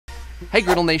Hey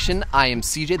Griddle Nation, I am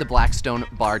CJ the Blackstone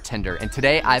Bartender, and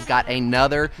today I've got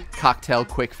another cocktail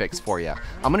quick fix for you.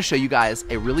 I'm gonna show you guys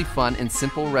a really fun and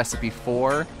simple recipe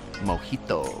for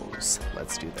mojitos.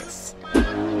 Let's do this.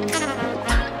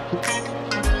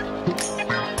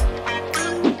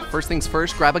 First things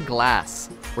first, grab a glass.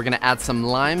 We're gonna add some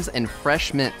limes and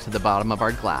fresh mint to the bottom of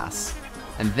our glass,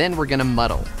 and then we're gonna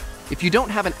muddle. If you don't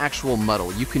have an actual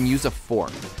muddle, you can use a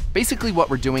fork. Basically what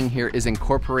we're doing here is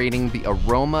incorporating the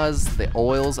aromas, the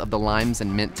oils of the limes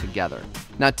and mint together.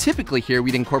 Now typically here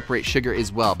we'd incorporate sugar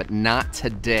as well, but not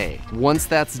today. Once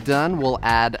that's done, we'll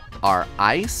add our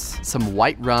ice, some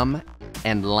white rum,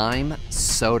 and lime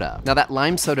soda. Now that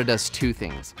lime soda does two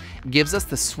things. It gives us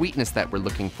the sweetness that we're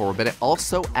looking for, but it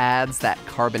also adds that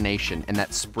carbonation and that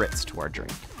spritz to our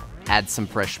drink. Add some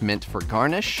fresh mint for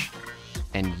garnish,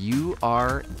 and you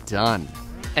are done.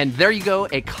 And there you go,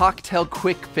 a cocktail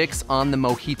quick fix on the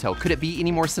mojito. Could it be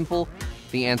any more simple?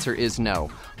 The answer is no.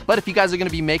 But if you guys are gonna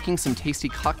be making some tasty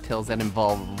cocktails that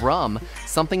involve rum,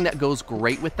 something that goes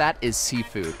great with that is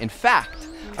seafood. In fact,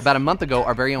 about a month ago,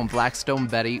 our very own Blackstone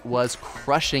Betty was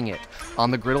crushing it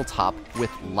on the griddle top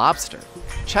with lobster.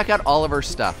 Check out all of her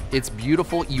stuff. It's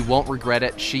beautiful, you won't regret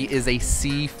it. She is a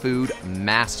seafood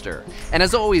master. And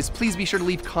as always, please be sure to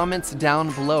leave comments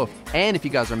down below. And if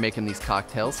you guys are making these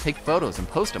cocktails, take photos and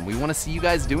post them. We wanna see you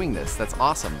guys doing this, that's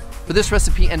awesome. For this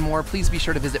recipe and more, please be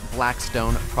sure to visit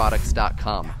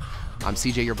blackstoneproducts.com. I'm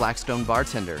CJ, your Blackstone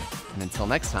Bartender. And until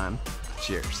next time,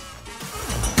 cheers.